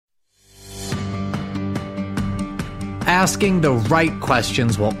Asking the right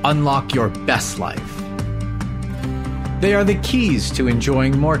questions will unlock your best life. They are the keys to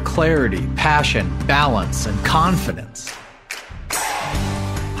enjoying more clarity, passion, balance, and confidence.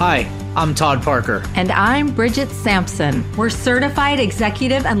 Hi, I'm Todd Parker. And I'm Bridget Sampson. We're certified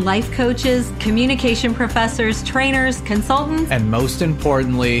executive and life coaches, communication professors, trainers, consultants, and most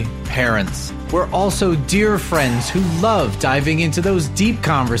importantly, parents. We're also dear friends who love diving into those deep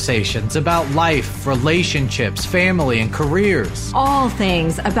conversations about life, relationships, family, and careers. All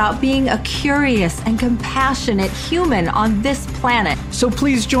things about being a curious and compassionate human on this planet. So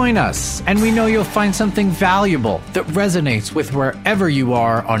please join us, and we know you'll find something valuable that resonates with wherever you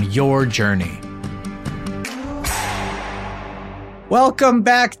are on your journey. Welcome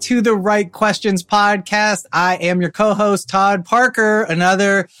back to the Right Questions podcast. I am your co-host, Todd Parker.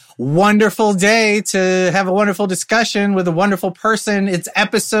 Another wonderful day to have a wonderful discussion with a wonderful person. It's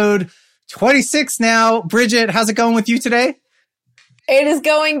episode 26 now. Bridget, how's it going with you today? It is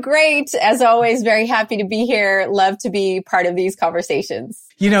going great. As always, very happy to be here. Love to be part of these conversations.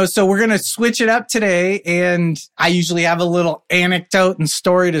 So we're going to switch it up today, and I usually have a little anecdote and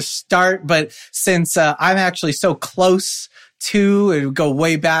story to start, but since I'm actually so close to and go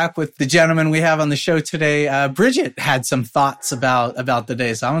way back with the gentleman we have on the show today, Bridget had some thoughts about the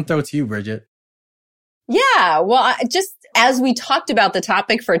day. So I'm going to throw it to you, Bridget. Yeah, well, just as we talked about the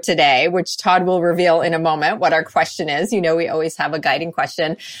topic for today, which Todd will reveal in a moment what our question is, we always have a guiding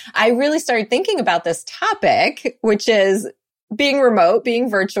question. I really started thinking about this topic, which is being remote, being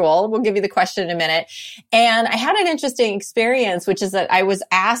virtual. We'll give you the question in a minute. And I had an interesting experience, which is that I was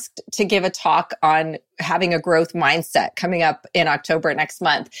asked to give a talk on having a growth mindset coming up in October next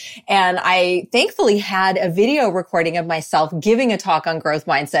month. And I thankfully had a video recording of myself giving a talk on growth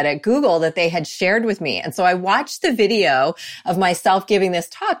mindset at Google that they had shared with me. And so I watched the video of myself giving this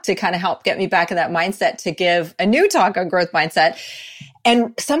talk to kind of help get me back in that mindset to give a new talk on growth mindset.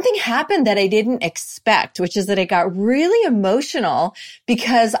 And something happened that I didn't expect, which is that I got really emotional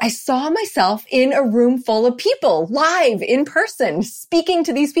because I saw myself in a room full of people, live, in person, speaking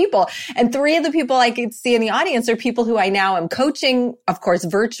to these people. And three of the people I could see in the audience are people who I now am coaching, of course,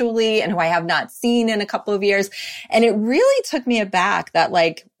 virtually, and who I have not seen in a couple of years. And it really took me aback that,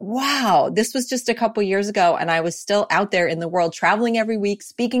 wow, this was just a couple years ago, and I was still out there in the world, traveling every week,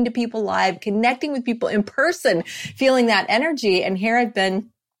 speaking to people live, connecting with people in person, feeling that energy. And here I've been,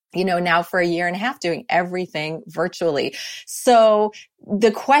 now for a year and a half doing everything virtually. So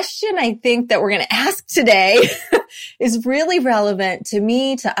the question I think that we're going to ask today is really relevant to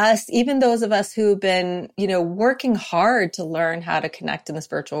me, to us, even those of us who've been, working hard to learn how to connect in this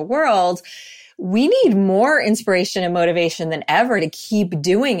virtual world. We need more inspiration and motivation than ever to keep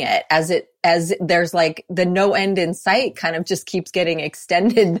doing it as there's the no end in sight kind of just keeps getting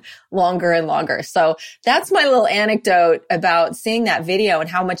extended longer and longer. So that's my little anecdote about seeing that video and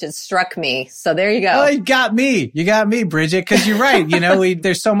how much it struck me. So there you go. Oh, you got me, Bridget, because you're right.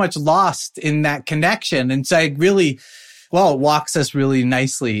 There's so much lost in that connection. And so it walks us really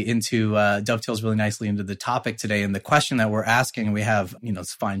nicely into, dovetails really nicely into the topic today. And the question that we're asking, and we have,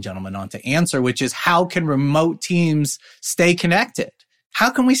 this fine gentleman on to answer, which is how can remote teams stay connected? How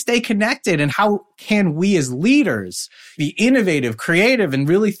can we stay connected? And how can we as leaders be innovative, creative, and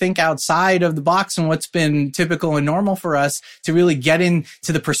really think outside of the box and what's been typical and normal for us to really get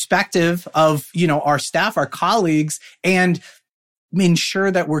into the perspective of, our staff, our colleagues, and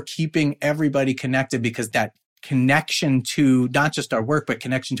ensure that we're keeping everybody connected, because that connection to not just our work, but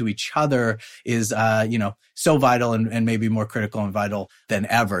connection to each other is, so vital and maybe more critical and vital than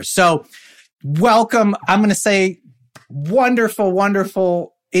ever. So welcome. I'm going to say wonderful,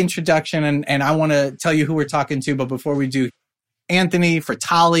 wonderful introduction. And I want to tell you who we're talking to. But before we do, Anthony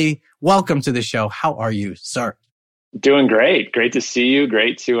Fratali, welcome to the show. How are you, sir? Doing great. Great to see you.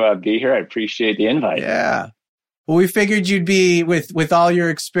 Great to be here. I appreciate the invite. Yeah. Well, we figured you'd be with all your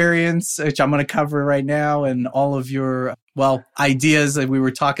experience, which I'm going to cover right now, and all of your, ideas that we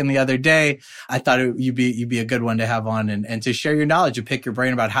were talking the other day. I thought you'd be a good one to have on and to share your knowledge and pick your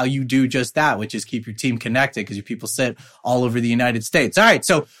brain about how you do just that, which is keep your team connected, because your people sit all over the United States. All right.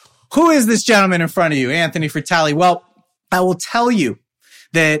 So who is this gentleman in front of you, Anthony Fratali? Well, I will tell you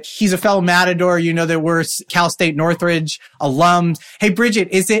that he's a fellow Matador. That we're Cal State Northridge alums. Hey, Bridget,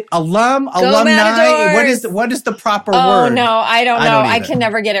 is it alumni? Matadors. What is the proper word? Oh, no, I don't know. I can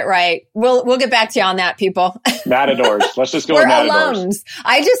never get it right. We'll get back to you on that, people. Matadors. Let's just go with Matadors. Alums.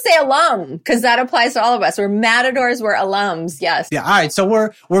 I just say alum because that applies to all of us. We're Matadors. We're alums. Yes. Yeah. All right.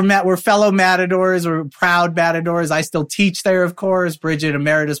 So we're fellow Matadors. We're proud Matadors. I still teach there, of course. Bridget,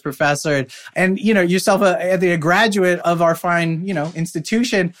 emeritus professor, and yourself a graduate of our fine institution.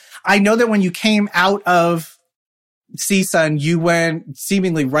 I know that when you came out of CSUN, you went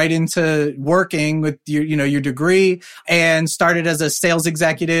seemingly right into working with your degree and started as a sales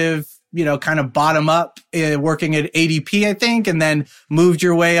executive, kind of bottom up, working at ADP, I think, and then moved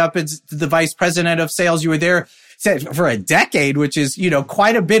your way up as the vice president of sales. You were there for a decade, which is,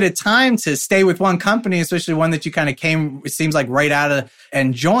 quite a bit of time to stay with one company, especially one that you kind of came, it seems like, right out of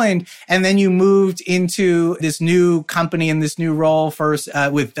and joined. And then you moved into this new company in this new role first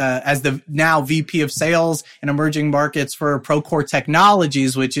as the now VP of sales and emerging markets for Procore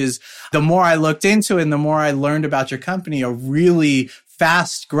Technologies, which is, the more I looked into it and the more I learned about your company, a really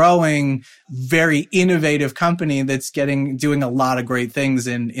fast growing, very innovative company that's doing a lot of great things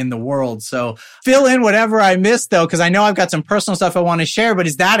in the world. So fill in whatever I missed though, because I know I've got some personal stuff I want to share, but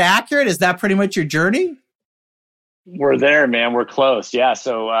is that accurate? Is that pretty much your journey? We're there, man. We're close. Yeah.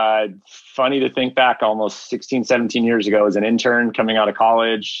 So funny to think back almost 16, 17 years ago as an intern coming out of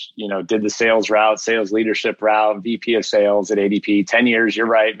college, did the sales route, sales leadership route, VP of sales at ADP. 10 years. You're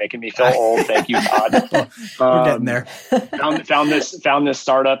right. Making me feel old. Thank you, Todd. We're getting there. found this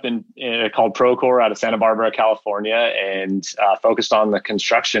startup called Procore out of Santa Barbara, California, and focused on the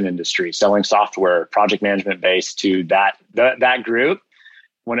construction industry, selling software, project management based to that group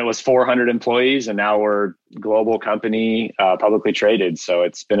when it was 400 employees, and now we're a global company, publicly traded. So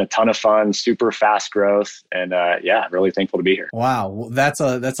it's been a ton of fun, super fast growth, and really thankful to be here. Wow, well, that's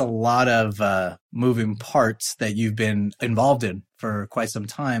a lot of moving parts that you've been involved in for quite some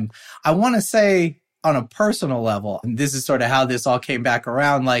time. I want to say, on a personal level, and this is sort of how this all came back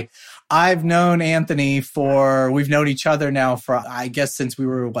around. Like, I've known Anthony we've known each other now for, I guess, since we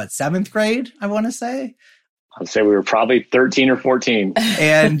were, seventh grade, I want to say. I'd say we were probably 13 or 14.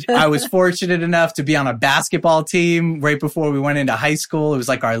 And I was fortunate enough to be on a basketball team right before we went into high school. It was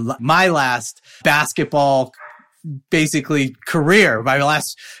like my last basketball basically career, my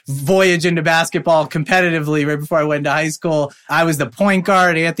last voyage into basketball competitively right before I went to high school. I was the point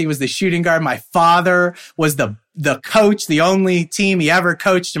guard. Anthony was the shooting guard. My father was the coach, the only team he ever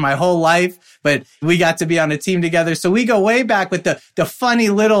coached in my whole life, but we got to be on a team together. So we go way back. With the funny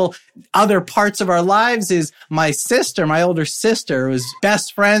little other parts of our lives is my older sister, was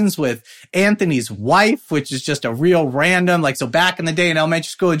best friends with Anthony's wife, which is just a real random, so back in the day in elementary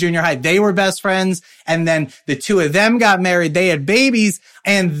school and junior high, they were best friends. And then the two of them got married. They had babies,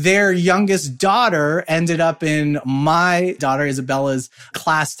 and their youngest daughter ended up in my daughter Isabella's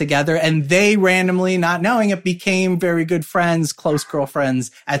class together. And they randomly, not knowing it, became very good friends, close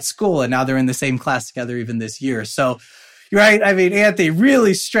girlfriends at school. And now they're in the same class together even this year. So you're right. I mean, Anthony,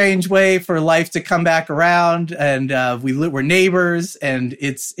 really strange way for life to come back around. And we're neighbors, and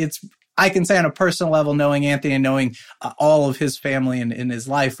it's I can say on a personal level, knowing Anthony and knowing all of his family in his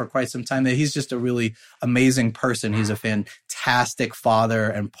life for quite some time, that he's just a really amazing person. He's a fantastic father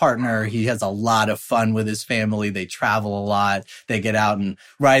and partner. He has a lot of fun with his family. They travel a lot. They get out and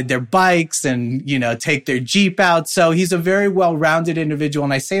ride their bikes and, take their Jeep out. So he's a very well-rounded individual.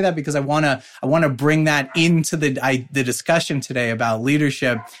 And I say that because I want to bring that into the discussion today about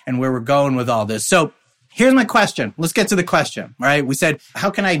leadership and where we're going with all this. So here's my question. Let's get to the question, right? We said,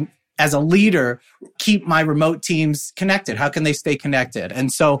 how can I, as a leader, keep my remote teams connected? How can they stay connected?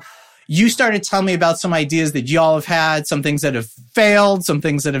 And so you started telling me about some ideas that y'all have had, some things that have failed, some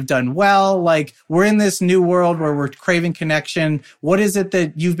things that have done well. Like, we're in this new world where we're craving connection. What is it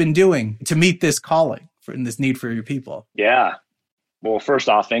that you've been doing to meet this calling and this need for your people? Yeah. Well, first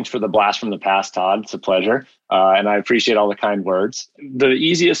off, thanks for the blast from the past, Todd. It's a pleasure. And I appreciate all the kind words. The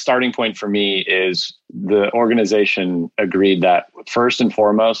easiest starting point for me is the organization agreed that first and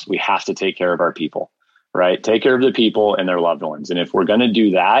foremost, we have to take care of our people, right? Take care of the people and their loved ones. And if we're going to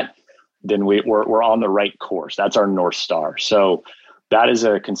do that, then we're on the right course. That's our North Star. So that is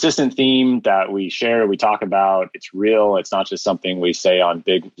a consistent theme that we share, we talk about. It's real. It's not just something we say on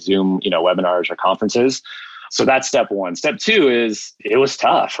big Zoom, webinars or conferences. So that's step one. Step two is it was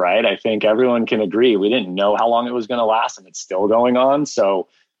tough, right? I think everyone can agree. We didn't know how long it was going to last, and it's still going on. So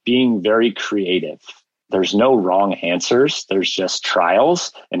being very creative. There's no wrong answers. There's just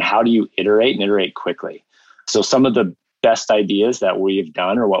trials. And how do you iterate and iterate quickly? So some of the best ideas that we've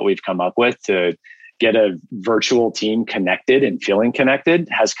done or what we've come up with to get a virtual team connected and feeling connected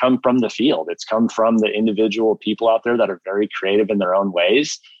has come from the field. It's come from the individual people out there that are very creative in their own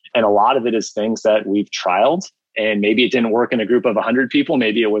ways. And a lot of it is things that we've trialed, and maybe it didn't work in a group of 100 people.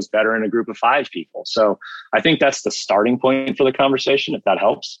 Maybe it was better in a group of 5 people. So I think that's the starting point for the conversation, if that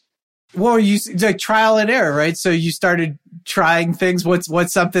helps. Well, you like trial and error, right? So you started trying things.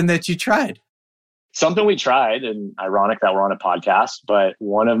 What's something that you tried? Something we tried, and ironic that we're on a podcast, but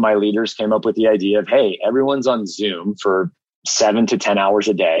one of my leaders came up with the idea of, hey, everyone's on Zoom for 7 to 10 hours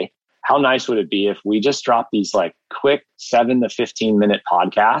a day. how nice would it be if we just drop these like quick 7 to 15 minute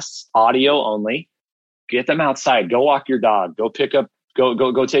podcasts, audio only, get them outside, go walk your dog, go take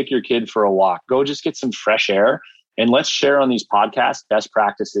your kid for a walk, go just get some fresh air. And let's share on these podcasts best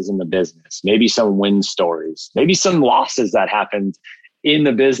practices in the business, maybe some win stories, maybe some losses that happened in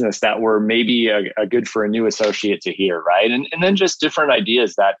the business that were maybe a good for a new associate to hear, right? And then just different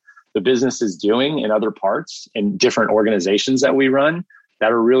ideas that the business is doing in other parts and different organizations that we run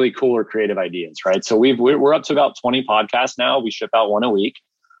that are really cool or creative ideas, right? So we're up to about 20 podcasts now. We ship out one a week.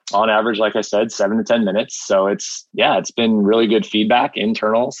 On average, like I said, 7 to 10 minutes. So it's been really good feedback,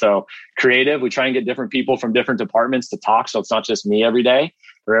 internal. So creative, we try and get different people from different departments to talk. So it's not just me every day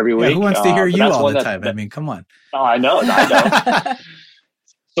or every week. Who wants to hear you all the time? I mean, come on. Oh, I know.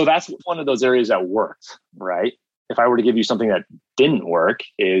 So that's one of those areas that worked, right? If I were to give you something that didn't work,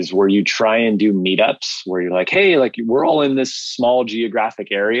 is where you try and do meetups where you're like, hey, like we're all in this small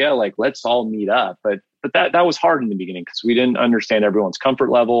geographic area, like let's all meet up. But that was hard in the beginning because we didn't understand everyone's comfort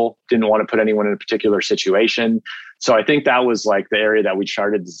level, didn't want to put anyone in a particular situation. So I think that was like the area that we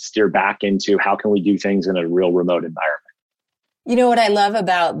started to steer back into. How can we do things in a real remote environment? You know what I love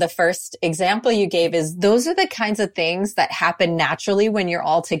about the first example you gave is those are the kinds of things that happen naturally when you're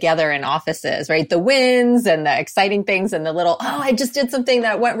all together in offices, right? The wins and the exciting things and the little, I just did something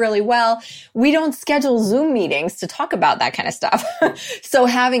that went really well. We don't schedule Zoom meetings to talk about that kind of stuff. So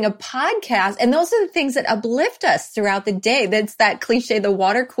having a podcast, and those are the things that uplift us throughout the day. That's that cliche, the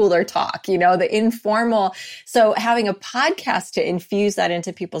water cooler talk, the informal. So having a podcast to infuse that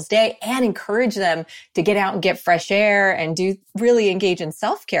into people's day and encourage them to get out and get fresh air and really engage in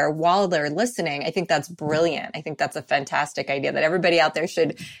self-care while they're listening. I think that's brilliant. I think that's a fantastic idea that everybody out there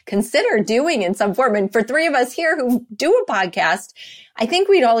should consider doing in some form. And for three of us here who do a podcast, I think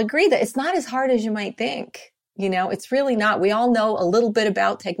we'd all agree that it's not as hard as you might think. It's really not. We all know a little bit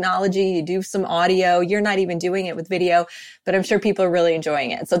about technology. You do some audio. You're not even doing it with video, but I'm sure people are really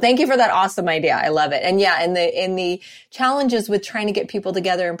enjoying it. So thank you for that awesome idea. I love it. And yeah, in the challenges with trying to get people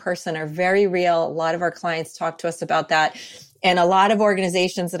together in person are very real. A lot of our clients talk to us about that. And a lot of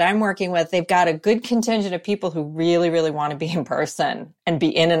organizations that I'm working with, they've got a good contingent of people who really, really want to be in person and be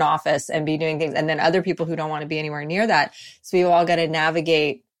in an office and be doing things. And then other people who don't want to be anywhere near that. So we've all got to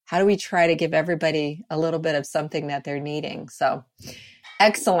navigate, how do we try to give everybody a little bit of something that they're needing? So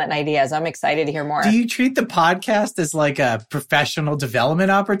excellent ideas. I'm excited to hear more. Do you treat the podcast as like a professional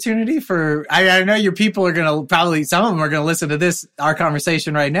development opportunity for, I know your people are going to probably, some of them are going to listen to our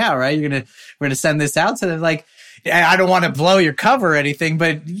conversation right now, right? We're going to send this out to them. Like, I don't want to blow your cover or anything,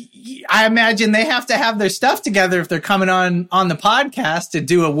 but I imagine they have to have their stuff together if they're coming on the podcast to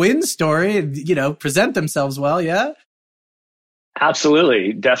do a win story and, present themselves well. Yeah.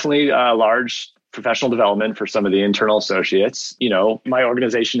 Absolutely. Definitely a large professional development for some of the internal associates. My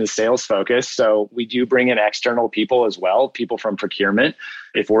organization is sales focused, so we do bring in external people as well, people from procurement.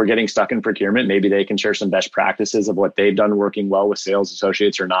 If we're getting stuck in procurement, maybe they can share some best practices of what they've done working well with sales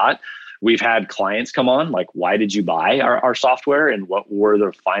associates or not. We've had clients come on, like, why did you buy our software? And what were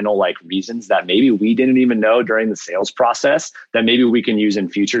the final reasons that maybe we didn't even know during the sales process that maybe we can use in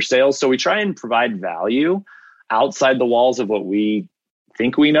future sales? So we try and provide value outside the walls of what we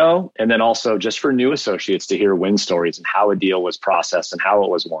think we know. And then also just for new associates to hear win stories and how a deal was processed and how it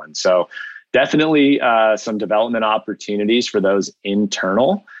was won. So definitely some development opportunities for those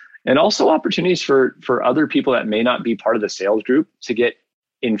internal, and also opportunities for other people that may not be part of the sales group to get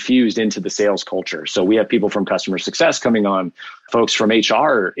infused into the sales culture. So we have people from customer success coming on, folks from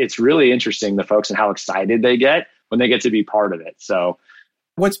HR. It's really interesting, the folks and how excited they get when they get to be part of it. So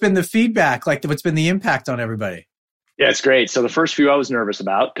what's been the feedback? What's been the impact on everybody? Yeah, it's great. So the first few I was nervous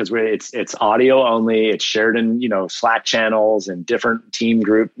about because it's audio only. It's shared in, Slack channels and different team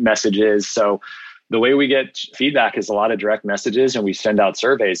group messages. So the way we get feedback is a lot of direct messages, and we send out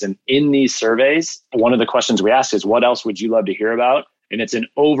surveys. And in these surveys, one of the questions we ask is, what else would you love to hear about? And it's an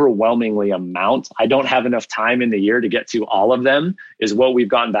overwhelmingly amount. I don't have enough time in the year to get to all of them, is what we've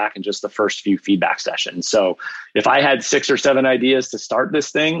gotten back in just the first few feedback sessions. So if I had 6 or 7 ideas to start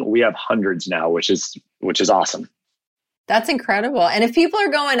this thing, we have hundreds now, which is awesome. That's incredible. And if people are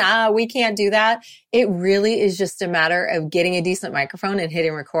going, we can't do that, it really is just a matter of getting a decent microphone and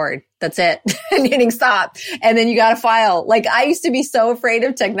hitting record. That's it. And hitting stop. And then you got to file. I used to be so afraid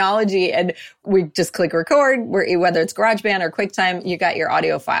of technology, and we just click record, whether it's GarageBand or QuickTime, you got your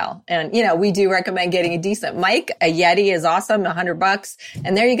audio file. And, we do recommend getting a decent mic. A Yeti is awesome, $100.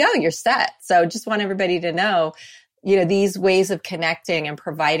 And there you go. You're set. So just want everybody to know, these ways of connecting and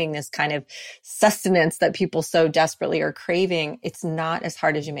providing this kind of sustenance that people so desperately are craving, it's not as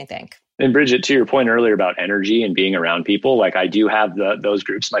hard as you may think. And Bridget, to your point earlier about energy and being around people, like I do have those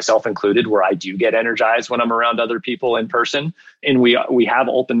groups, myself included, where I do get energized when I'm around other people in person. And we have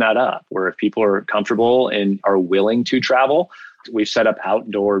opened that up where if people are comfortable and are willing to travel, we've set up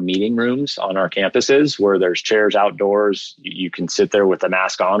outdoor meeting rooms on our campuses where there's chairs outdoors. You can sit there with a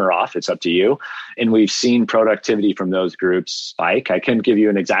mask on or off. It's up to you. And we've seen productivity from those groups spike. I couldn't give you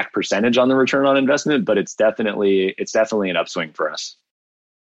an exact percentage on the return on investment, but it's definitely an upswing for us.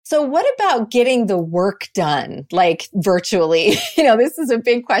 So what about getting the work done, like virtually? This is a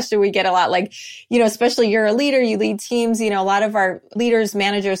big question we get a lot. Like, especially you're a leader, you lead teams, a lot of our leaders,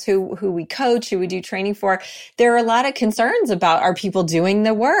 managers who we coach, who we do training for, there are a lot of concerns about, are people doing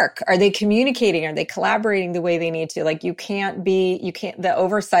the work? Are they communicating? Are they collaborating the way they need to? Like the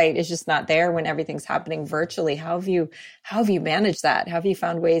oversight is just not there when everything's happening virtually. How have you managed that? How have you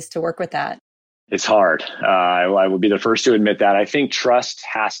found ways to work with that? It's hard. I will be the first to admit that. I think trust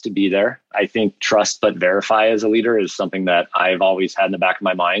has to be there. I think trust but verify as a leader is something that I've always had in the back of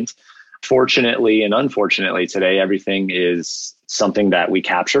my mind. Fortunately and unfortunately, today, everything is something that we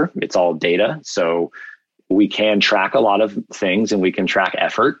capture. It's all data. So we can track a lot of things and we can track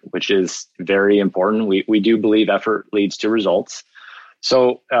effort, which is very important. We do believe effort leads to results.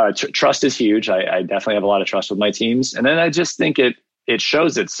 So trust is huge. I definitely have a lot of trust with my teams. And then I just think it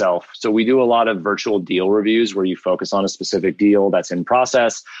shows itself. So we do a lot of virtual deal reviews where you focus on a specific deal that's in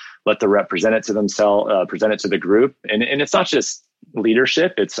process, let the rep present it to themselves, present it to the group. And it's not just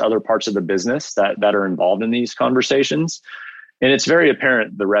leadership, it's other parts of the business that are involved in these conversations. And it's very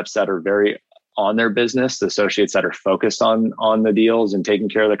apparent the reps that are very on their business, the associates that are focused on the deals and taking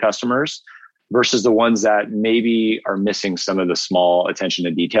care of the customers versus the ones that maybe are missing some of the small attention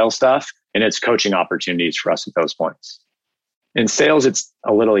to detail stuff. And it's coaching opportunities for us at those points. In sales, it's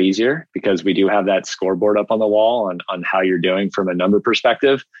a little easier because we do have that scoreboard up on the wall on how you're doing from a number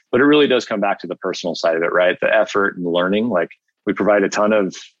perspective, but it really does come back to the personal side of it, right? The effort and learning. Like we provide a ton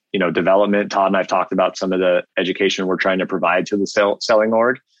of, development. Todd and I've talked about some of the education we're trying to provide to the selling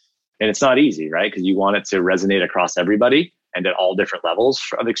org. And it's not easy, right? Because you want it to resonate across everybody and at all different levels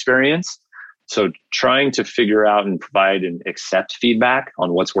of experience. So trying to figure out and provide and accept feedback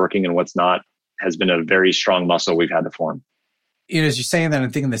on what's working and what's not has been a very strong muscle we've had to form. As you're saying that,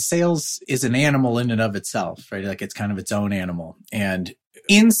 I'm thinking the sales is an animal in and of itself, right? Like it's kind of its own animal. And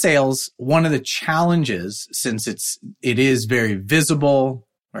in sales, one of the challenges, since it is very visible,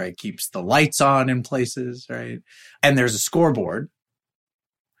 right? Keeps the lights on in places, right? And there's a scoreboard.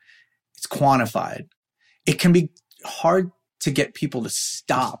 It's quantified. It can be hard to get people to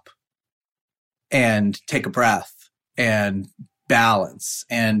stop and take a breath and balance.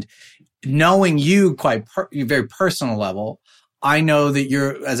 And knowing you very personal level, I know that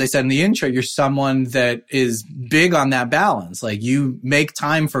you're, as I said in the intro, you're someone that is big on that balance. Like you make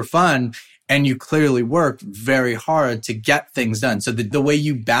time for fun and you clearly work very hard to get things done. So the way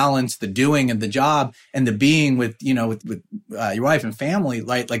you balance the doing and the job and the being with your wife and family,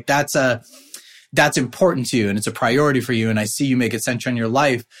 like that's important to you and it's a priority for you. And I see you make it central in your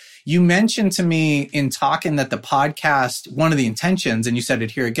life. You mentioned to me in talking that the podcast, one of the intentions, and you said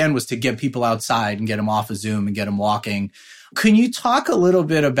it here again, was to get people outside and get them off of Zoom and get them walking. Can you talk a little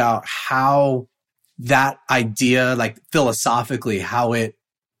bit about how that idea, like philosophically, how it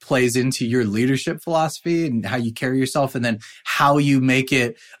plays into your leadership philosophy and how you carry yourself, and then how you make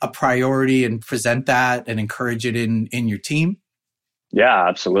it a priority and present that and encourage it in your team? Yeah,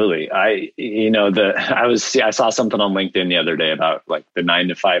 absolutely. I saw something on LinkedIn the other day about like the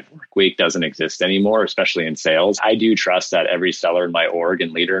 9-to-5 work week doesn't exist anymore, especially in sales. I do trust that every seller in my org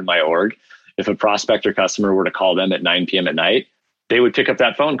and leader in my org, if a prospect or customer were to call them at 9 p.m. at night, they would pick up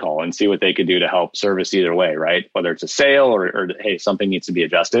that phone call and see what they could do to help service either way, right? Whether it's a sale or hey, something needs to be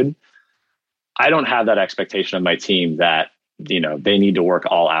adjusted. I don't have that expectation of my team that, they need to work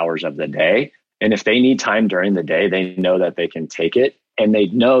all hours of the day. And if they need time during the day, they know that they can take it. And they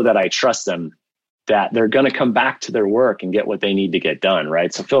know that I trust them, that they're going to come back to their work and get what they need to get done,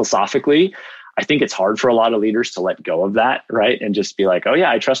 right? So philosophically, I think it's hard for a lot of leaders to let go of that, right? And just be like, oh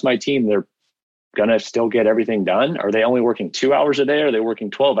yeah, I trust my team. They're going to still get everything done. Are they only working 2 hours a day? Or are they working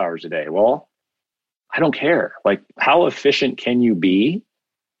 12 hours a day? Well, I don't care. Like, how efficient can you be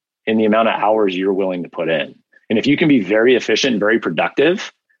in the amount of hours you're willing to put in? And if you can be very efficient, very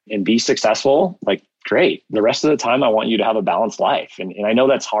productive and be successful, like, great. The rest of the time, I want you to have a balanced life. And I know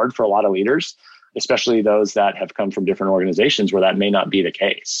that's hard for a lot of leaders, especially those that have come from different organizations where that may not be the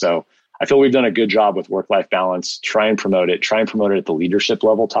case. So I feel we've done a good job with work-life balance. Try and promote it at the leadership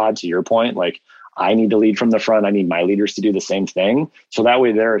level, Todd, to your point. Like, I need to lead from the front. I need my leaders to do the same thing. So that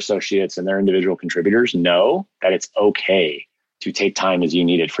way their associates and their individual contributors know that it's okay to take time as you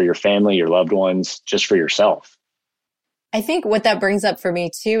need it for your family, your loved ones, just for yourself. I think what that brings up for me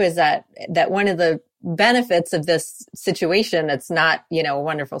too is that one of the benefits of this situation, it's not, a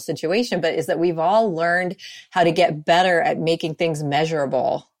wonderful situation, but is that we've all learned how to get better at making things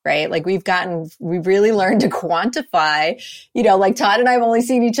measurable, right? Like we really learned to quantify, like Todd and I have only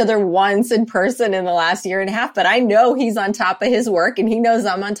seen each other once in person in the last year and a half, but I know he's on top of his work and he knows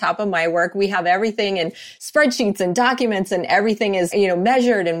I'm on top of my work. We have everything in spreadsheets and documents and everything is,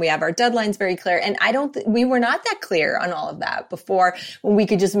 measured, and we have our deadlines very clear. And we were not that clear on all of that before, when we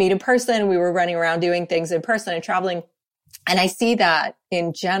could just meet in person. We were running around doing things in person and traveling. And I see that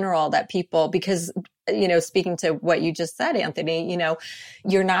in general, that people, because, speaking to what you just said, Anthony,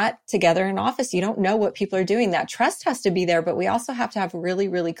 you're not together in office. You don't know what people are doing. That trust has to be there, but we also have to have really,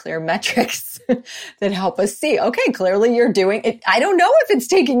 really clear metrics that help us see, okay, clearly you're doing it. I don't know if it's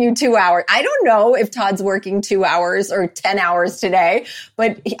taking you 2 hours. I don't know if Todd's working 2 hours or 10 hours today,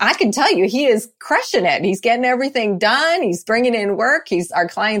 but I can tell you he is crushing it. He's getting everything done. He's bringing in work. Our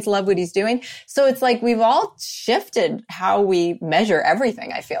clients love what he's doing. So it's like we've all shifted how we measure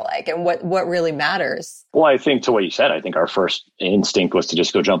everything, I feel like, and what really matters. Well, I think to what you said, I think our first instinct was to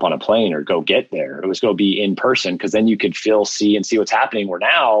just go jump on a plane or go get there. It was go be in person, because then you could see what's happening. Where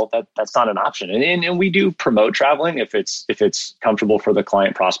now that's not an option. And we do promote traveling if it's comfortable for the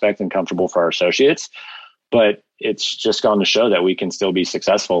client prospect and comfortable for our associates. But it's just gone to show that we can still be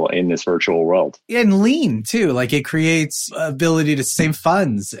successful in this virtual world. And lean too. Like it creates ability to save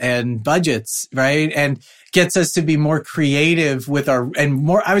funds and budgets, right? And gets us to be more creative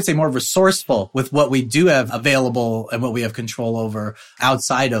I would say more resourceful with what we do have available and what we have control over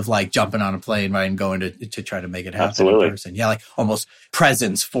outside of like jumping on a plane, right? And going to try to make it happen. Absolutely. In person. Yeah. Like almost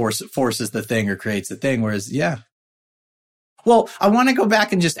presence forces the thing or creates the thing. Whereas, yeah. Well, I want to go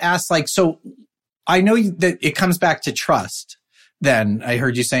back and just ask so I know that it comes back to trust. Then I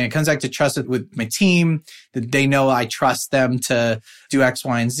heard you saying it comes back to trust with my team, that they know I trust them to do X,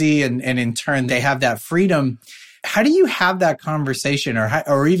 Y, and Z. And in turn, they have that freedom. How do you have that conversation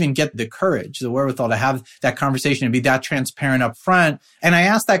or even get the courage, the wherewithal to have that conversation and be that transparent up front? And I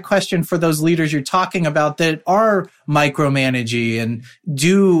ask that question for those leaders you're talking about that are micromanaging and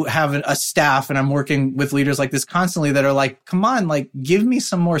do have a staff. And I'm working with leaders like this constantly that are like, come on, like give me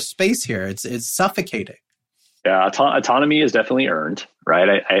some more space here. It's suffocating. Yeah, autonomy is definitely earned,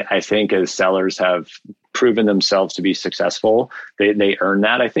 right? I think as sellers have proven themselves to be successful, they earn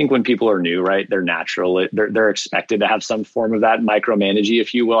that. I think when people are new, right, they're natural. They're expected to have some form of that micromanaging,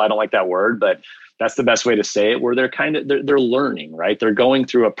 if you will. I don't like that word, but that's the best way to say it, where they're learning, right? They're going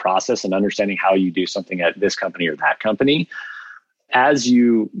through a process and understanding how you do something at this company or that company. As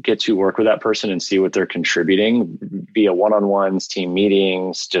you get to work with that person and see what they're contributing via one-on-ones, team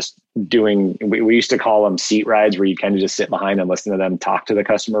meetings, just doing, we used to call them seat rides, where you kind of just sit behind and listen to them talk to the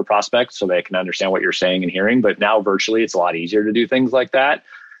customer prospect so they can understand what you're saying and hearing. But now virtually, it's a lot easier to do things like that.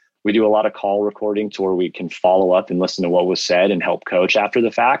 We do a lot of call recording to where we can follow up and listen to what was said and help coach after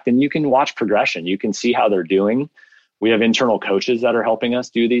the fact. And you can watch progression. You can see how they're doing. We have internal coaches that are helping us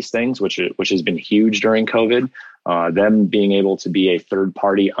do these things, which has been huge during COVID. Them being able to be a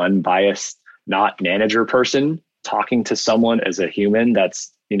third-party, unbiased, not manager person, talking to someone as a human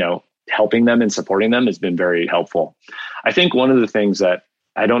that's, helping them and supporting them has been very helpful. I think one of the things that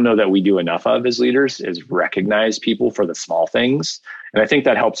I don't know that we do enough of as leaders is recognize people for the small things. And I think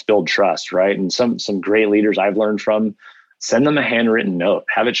that helps build trust, right? And some great leaders I've learned from, send them a handwritten note,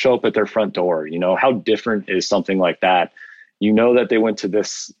 have it show up at their front door. How different is something like that? That they went to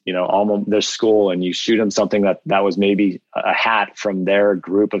this, this school, and you shoot them something that was maybe a hat from their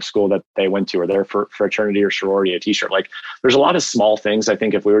group of school that they went to, or their fraternity or sorority, a t-shirt. Like there's a lot of small things. I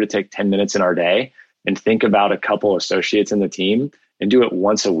think if we were to take 10 minutes in our day and think about a couple associates in the team and do it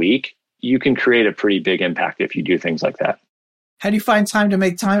once a week, you can create a pretty big impact if you do things like that. How do you find time to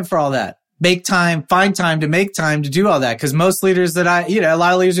make time for all that? Find time to make time to do all that. Cause most leaders that a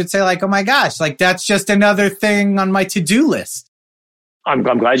lot of leaders would say like, oh my gosh, like that's just another thing on my to-do list. I'm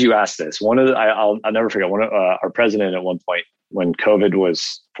glad you asked this. I'll never forget our president at one point, when COVID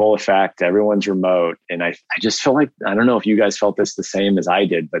was full effect, everyone's remote. And I just felt like, I don't know if you guys felt this the same as I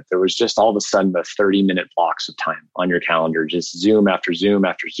did, but there was just all of a sudden the 30-minute blocks of time on your calendar, just Zoom after Zoom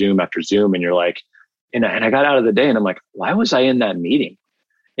after Zoom after Zoom. And you're like, and I got out of the day and I'm like, why was I in that meeting?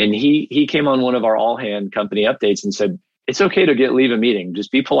 And he came on one of our all hand company updates and said, it's okay to leave a meeting.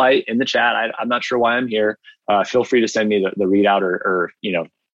 Just be polite in the chat. I'm not sure why I'm here. Feel free to send me the readout or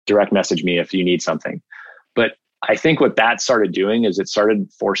direct message me if you need something. But I think what that started doing is it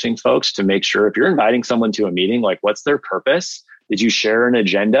started forcing folks to make sure if you're inviting someone to a meeting, like what's their purpose? Did you share an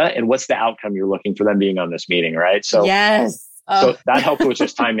agenda? And what's the outcome you're looking for them being on this meeting, right? So yes. So that helped with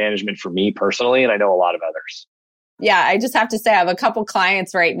just time management for me personally. And I know a lot of others. Yeah, I just have to say I have a couple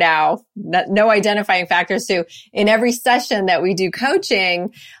clients right now, no identifying factors too. In every session that we do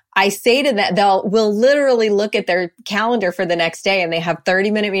coaching, I say to them, we'll literally look at their calendar for the next day and they have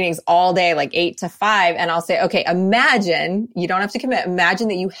 30-minute meetings all day, like 8 to 5. And I'll say, okay, imagine, you don't have to commit. Imagine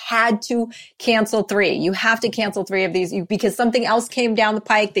that you had to cancel 3. You have to cancel 3 of these because something else came down the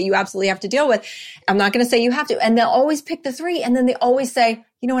pike that you absolutely have to deal with. I'm not going to say you have to. And they'll always pick the 3. And then they always say,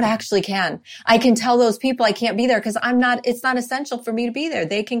 you know what? I actually can. I can tell those people I can't be there because it's not essential for me to be there.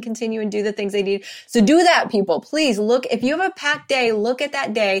 They can continue and do the things they need. So do that, people. Please look, if you have a packed day, look at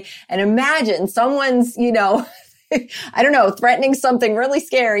that day and imagine someone's, I don't know, threatening something really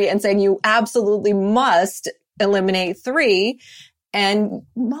scary and saying you absolutely must eliminate 3. And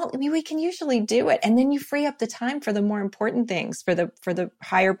well, I mean, we can usually do it. And then you free up the time for the more important things, for the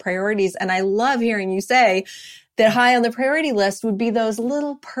higher priorities. And I love hearing you say that high on the priority list would be those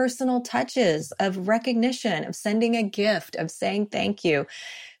little personal touches of recognition, of sending a gift, of saying thank you.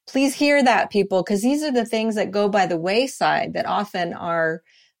 Please hear that, people, because these are the things that go by the wayside that often are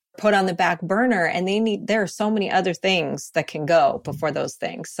put on the back burner, and there are so many other things that can go before those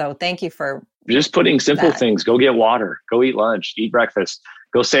things. So thank you for just putting simple things. Go get water, go eat lunch, eat breakfast,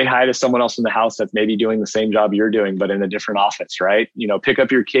 go say hi to someone else in the house that's maybe doing the same job you're doing, but in a different office, right? Pick up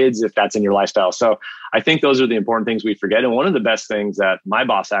your kids if that's in your lifestyle. So I think those are the important things we forget. And one of the best things that my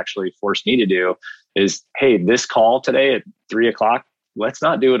boss actually forced me to do is, hey, this call today at 3:00, let's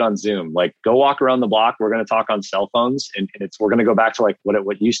not do it on Zoom. Like, go walk around the block. We're going to talk on cell phones, and we're going to go back to like what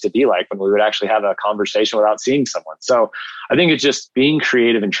it used to be like when we would actually have a conversation without seeing someone. So I think it's just being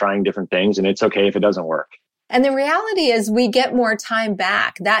creative and trying different things, and it's okay if it doesn't work. And the reality is we get more time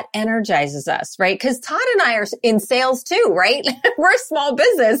back. That energizes us, right? Because Todd and I are in sales too, right? We're a small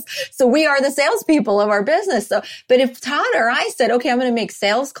business. So we are the salespeople of our business. So, but if Todd or I said, okay, I'm going to make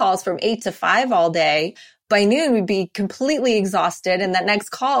sales calls from 8 to 5 all day, by noon we'd be completely exhausted. And that next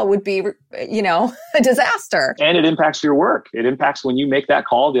call would be, a disaster. And it impacts your work. It impacts when you make that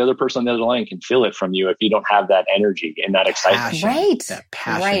call, the other person on the other line can feel it from you if you don't have that energy and that excitement. Passion, right. That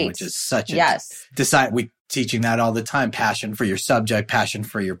passion, right. Which is such a, we teaching that all the time. Passion for your subject, passion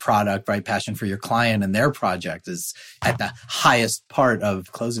for your product, right? Passion for your client and their project is at the highest part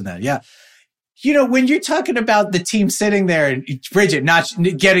of closing that. Yeah. When you're talking about the team sitting there and Bridget not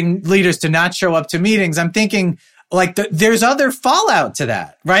getting leaders to not show up to meetings, I'm thinking like there's other fallout to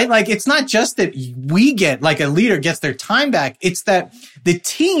that, right? Like it's not just that we get like a leader gets their time back. It's that the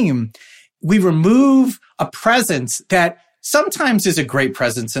team, we remove a presence that sometimes is a great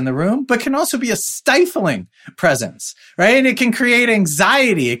presence in the room, but can also be a stifling presence, right? And it can create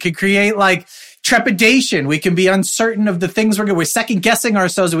anxiety. It can create like trepidation. We can be uncertain of the things we're second guessing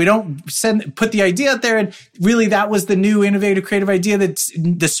ourselves. We don't put the idea out there. And really that was the new innovative creative idea, that's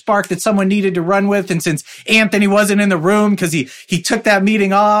the spark that someone needed to run with. And since Anthony wasn't in the room because he took that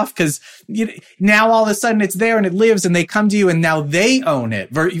meeting off, because now all of a sudden it's there and it lives and they come to you and now they own it,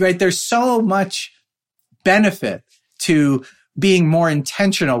 right? There's so much benefit to being more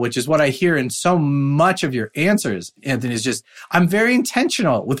intentional, which is what I hear in so much of your answers, Anthony, is just, I'm very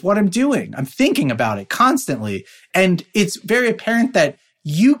intentional with what I'm doing. I'm thinking about it constantly. And it's very apparent that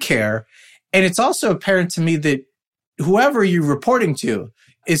you care. And it's also apparent to me that whoever you're reporting to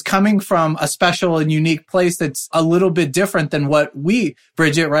is coming from a special and unique place that's a little bit different than what we,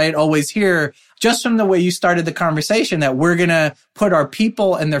 Bridget, right, always hear just from the way you started the conversation, that we're going to put our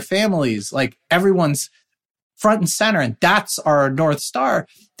people and their families, like everyone's front and center, and that's our North Star.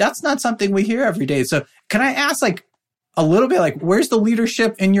 That's not something we hear every day. So can I ask like a little bit, like where's the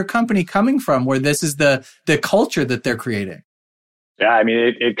leadership in your company coming from where this is the culture that they're creating? Yeah, I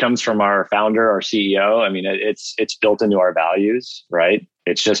mean, it comes from our founder, our CEO. I mean, it's built into our values, right?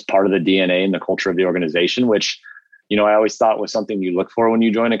 It's just part of the DNA and the culture of the organization, which, I always thought was something you look for when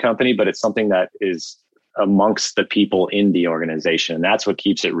you join a company, but it's something that is amongst the people in the organization. And that's what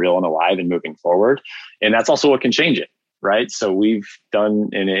keeps it real and alive and moving forward. And that's also what can change it, right? So we've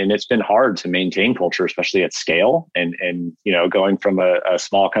done, and it's been hard to maintain culture, especially at scale. And going from a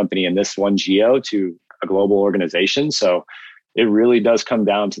small company in this one geo to a global organization. So it really does come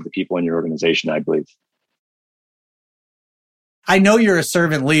down to the people in your organization, I believe. I know you're a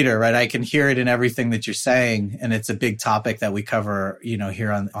servant leader, right? I can hear it in everything that you're saying. And it's a big topic that we cover,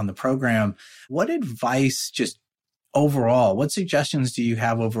 here on the program. What advice, just overall, what suggestions do you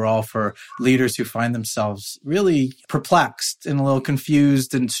have overall for leaders who find themselves really perplexed and a little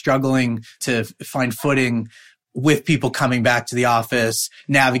confused and struggling to find footing with people coming back to the office,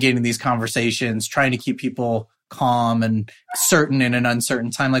 navigating these conversations, trying to keep people calm and certain in an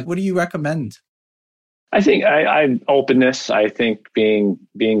uncertain time? Like, what do you recommend? I think I openness. I think being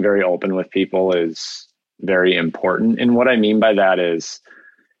very open with people is very important. And what I mean by that is,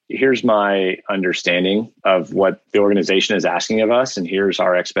 here's my understanding of what the organization is asking of us, and here's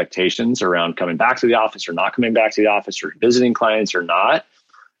our expectations around coming back to the office or not coming back to the office, or visiting clients or not.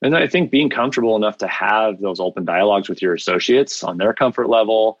 And I think being comfortable enough to have those open dialogues with your associates on their comfort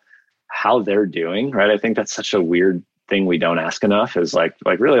level, how they're doing, right? I think that's such a weird thing we don't ask enough, is like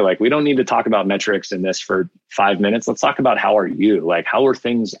really, we don't need to talk about metrics in this for 5 minutes. Let's talk about how are you? Like, how are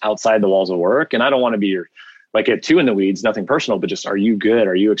things outside the walls of work? And I don't want to be get too in the weeds, nothing personal, but just, are you good?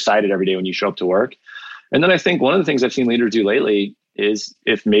 Are you excited every day when you show up to work? And then I think one of the things I've seen leaders do lately is,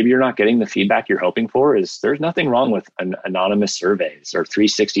 if maybe you're not getting the feedback you're hoping for, is there's nothing wrong with anonymous surveys or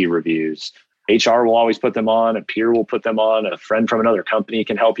 360 reviews. HR will always put them on, a peer will put them on, a friend from another company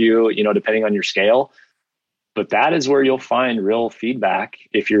can help you, depending on your scale. But that is where you'll find real feedback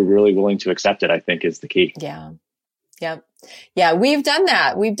if you're really willing to accept it, I think, is the key. Yeah. Yep. Yeah, we've done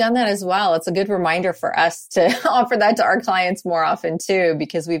that. We've done that as well. It's a good reminder for us to offer that to our clients more often too,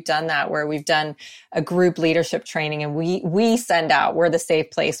 because we've done that where we've done a group leadership training, and we send out, we're the safe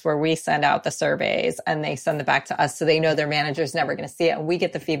place where we send out the surveys and they send it back to us, so they know their manager's never going to see it, and we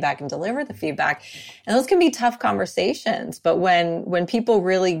get the feedback and deliver the feedback. And those can be tough conversations, but when people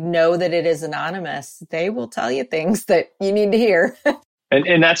really know that it is anonymous, they will tell you things that you need to hear.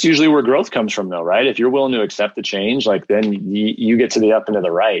 And that's usually where growth comes from, though, right? If you're willing to accept the change, then you get to the up and to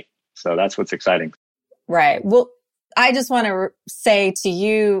the right. So that's what's exciting. Right. Well, I just want to say to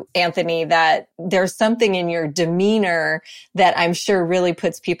you, Anthony, that there's something in your demeanor that I'm sure really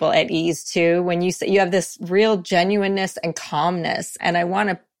puts people at ease too. When you say you have this real genuineness and calmness, and I want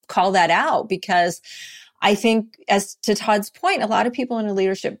to call that out, because I think, as to Todd's point, a lot of people in a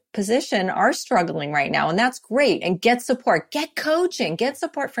leadership position are struggling right now, and that's great. And get support, get coaching, get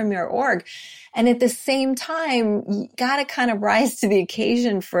support from your org. And at the same time, you got to kind of rise to the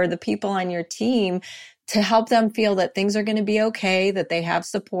occasion for the people on your team to help them feel that things are going to be okay, that they have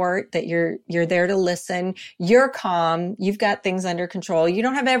support, that you're there to listen, you're calm, you've got things under control, you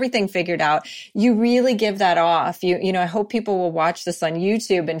don't have everything figured out. You really give that off. You know, I hope people will watch this on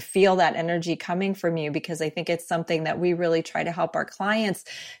YouTube and feel that energy coming from you, because I think it's something that we really try to help our clients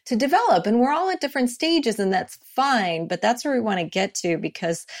to develop. And we're all at different stages, and that's fine, but that's where we want to get to,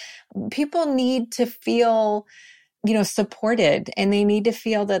 because people need to feel, supported, and they need to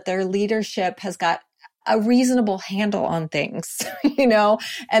feel that their leadership has got a reasonable handle on things,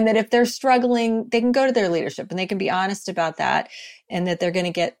 and that if they're struggling, they can go to their leadership and they can be honest about that, and that they're going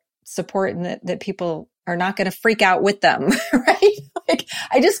to get support, and that people are not going to freak out with them, right?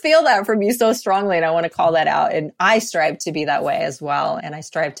 I just feel that from you so strongly, and I want to call that out. And I strive to be that way as well. And I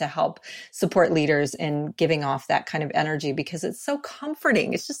strive to help support leaders in giving off that kind of energy, because it's so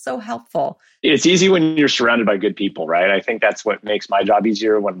comforting. It's just so helpful. It's easy when you're surrounded by good people, right? I think that's what makes my job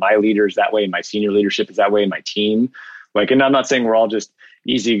easier, when my leader is that way, and my senior leadership is that way, and my team. And I'm not saying we're all just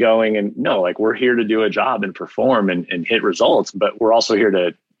easygoing, and no, we're here to do a job and perform and hit results, but we're also here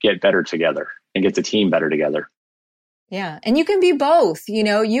to get better together and get the team better together. Yeah. And you can be both,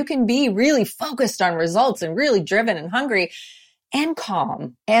 you can be really focused on results and really driven and hungry, and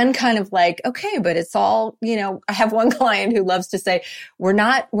calm, and kind of okay, but it's all, I have one client who loves to say, we're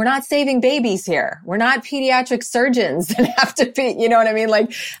not saving babies here. We're not pediatric surgeons that have to be, you know what I mean?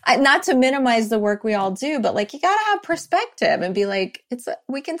 Not to minimize the work we all do, but you got to have perspective and be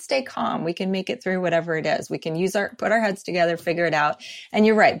we can stay calm. We can make it through whatever it is. We can put our heads together, figure it out. And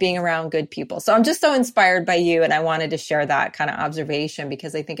you're right, being around good people. So I'm just so inspired by you. And I wanted to share that kind of observation,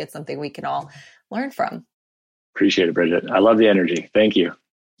 because I think it's something we can all learn from. Appreciate it, Bridget. I love the energy. Thank you.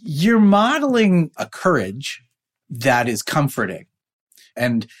 You're modeling a courage that is comforting.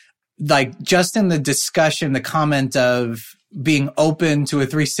 And just in the discussion, the comment of being open to a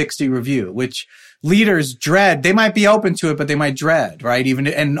 360 review, which leaders dread. They might be open to it, but they might dread, right?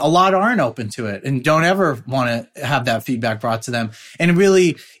 And a lot aren't open to it and don't ever want to have that feedback brought to them. And it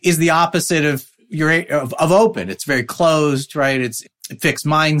really is the opposite of open. It's very closed, right? It's fixed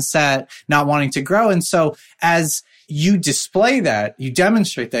mindset, not wanting to grow. And so as you display that, you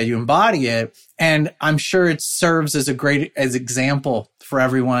demonstrate that, you embody it. And I'm sure it serves as as example for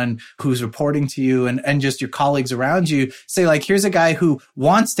everyone who's reporting to you and just your colleagues around you. Say here's a guy who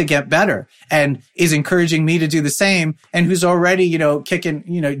wants to get better and is encouraging me to do the same, and who's already, kicking,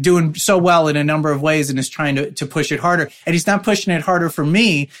 doing so well in a number of ways, and is trying to push it harder. And he's not pushing it harder for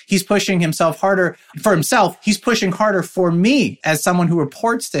me. He's pushing himself harder for himself. He's pushing harder for me as someone who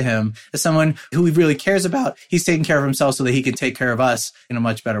reports to him, as someone who he really cares about. He's taking care of himself so that he can take care of us in a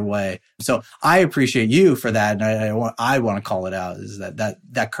much better way. So I appreciate you for that. And I want to call it out, is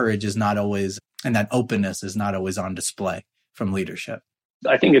that courage is not always and that openness is not always on display from leadership?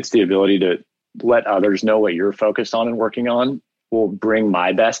 I think it's the ability to let others know what you're focused on and working on will bring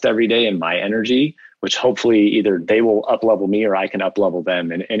my best every day and my energy, which hopefully either they will up-level me or I can up-level them.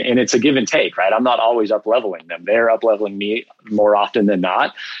 And it's a give and take, right? I'm not always up-leveling them. They're up-leveling me more often than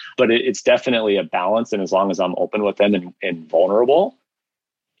not, but it's definitely a balance. And as long as I'm open with them and vulnerable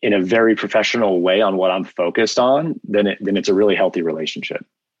in a very professional way on what I'm focused on, then it's a really healthy relationship.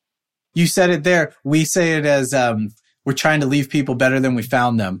 You said it there. We say it as we're trying to leave people better than we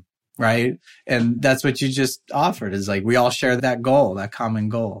found them. Right. And that's what you just offered, is like, we all share that goal, that common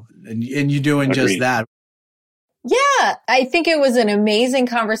goal. And you're doing just that. Yeah, I think it was an amazing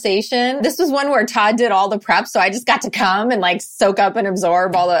conversation. This was one where Todd did all the prep. So I just got to come and like soak up and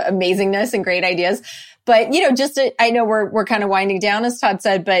absorb all the amazingness and great ideas. But, I know we're kind of winding down, as Todd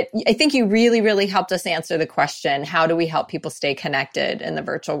said, but I think you really, really helped us answer the question, how do we help people stay connected in the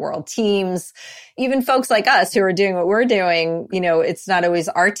virtual world? Teams, even folks like us who are doing what we're doing, it's not always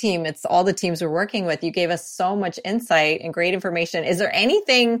our team, it's all the teams we're working with. You gave us so much insight and great information. Is there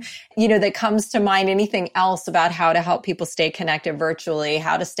anything, that comes to mind, anything else about how to help people stay connected virtually,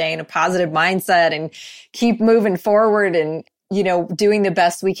 how to stay in a positive mindset and keep moving forward and doing the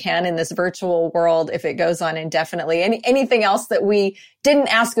best we can in this virtual world if it goes on indefinitely? Anything else that we didn't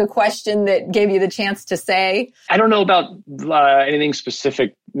ask a question that gave you the chance to say? I don't know about anything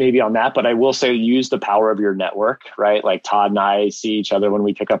specific maybe on that, but I will say use the power of your network, right? Like Todd and I see each other when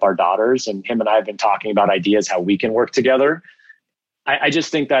we pick up our daughters, and him and I have been talking about ideas, how we can work together. I just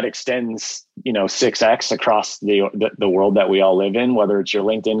think that extends, 6x across the world that we all live in, whether it's your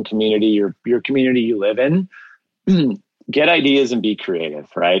LinkedIn community, your community you live in. Get ideas and be creative,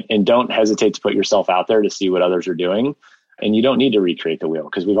 right? And don't hesitate to put yourself out there to see what others are doing. And you don't need to recreate the wheel,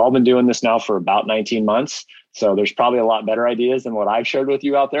 because we've all been doing this now for about 19 months. So there's probably a lot better ideas than what I've shared with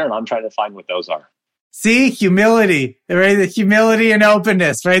you out there. And I'm trying to find what those are. See, humility, right? The humility and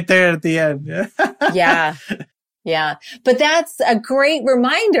openness right there at the end. Yeah. Yeah. But that's a great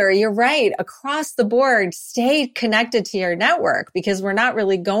reminder. You're right. Across the board, stay connected to your network, because we're not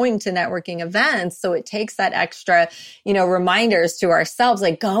really going to networking events. So it takes that extra, reminders to ourselves,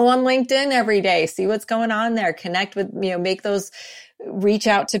 like go on LinkedIn every day, see what's going on there, connect with, reach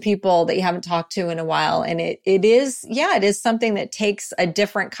out to people that you haven't talked to in a while. And it is something that takes a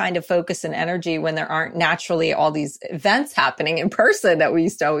different kind of focus and energy when there aren't naturally all these events happening in person that we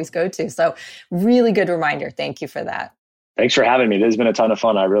used to always go to. So really good reminder. Thank you for that. Thanks for having me. This has been a ton of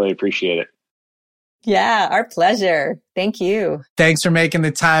fun. I really appreciate it. Yeah, our pleasure. Thank you. Thanks for making the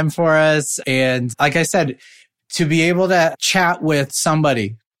time for us. And like I said, to be able to chat with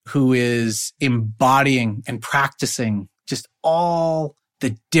somebody who is embodying and practicing just all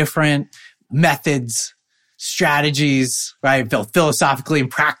the different methods, strategies, right? Philosophically and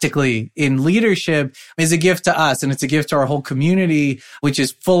practically in leadership is a gift to us. And it's a gift to our whole community, which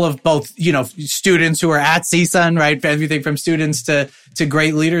is full of both, students who are at CSUN, right? Everything from students to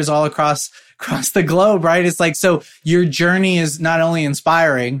great leaders all across the globe, right? It's like, so your journey is not only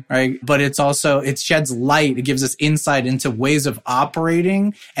inspiring, right? But it's also, it sheds light. It gives us insight into ways of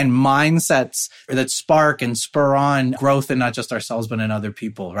operating and mindsets that spark and spur on growth in not just ourselves, but in other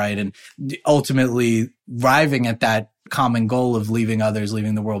people, right? And ultimately arriving at that common goal of leaving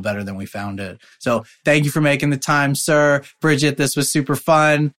the world better than we found it. So thank you for making the time, sir. Bridget, this was super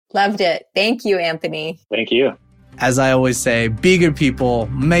fun. Loved it. Thank you, Anthony. Thank you. As I always say, be good people,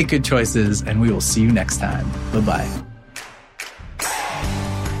 make good choices, and we will see you next time. Bye-bye.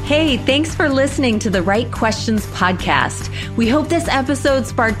 Hey, thanks for listening to the Right Questions podcast. We hope this episode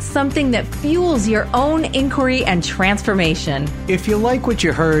sparked something that fuels your own inquiry and transformation. If you like what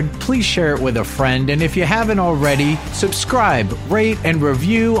you heard, please share it with a friend. And if you haven't already, subscribe, rate, and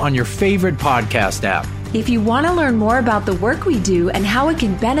review on your favorite podcast app. If you want to learn more about the work we do and how it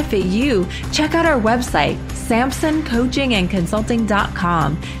can benefit you, check out our website,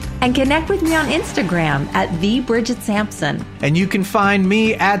 SampsonCoachingandConsulting.com, and connect with me on Instagram at @TheBridgetSampson. And you can find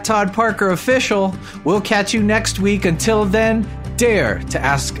me at Todd Parker Official. We'll catch you next week. Until then, dare to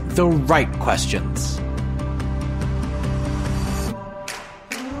ask the right questions.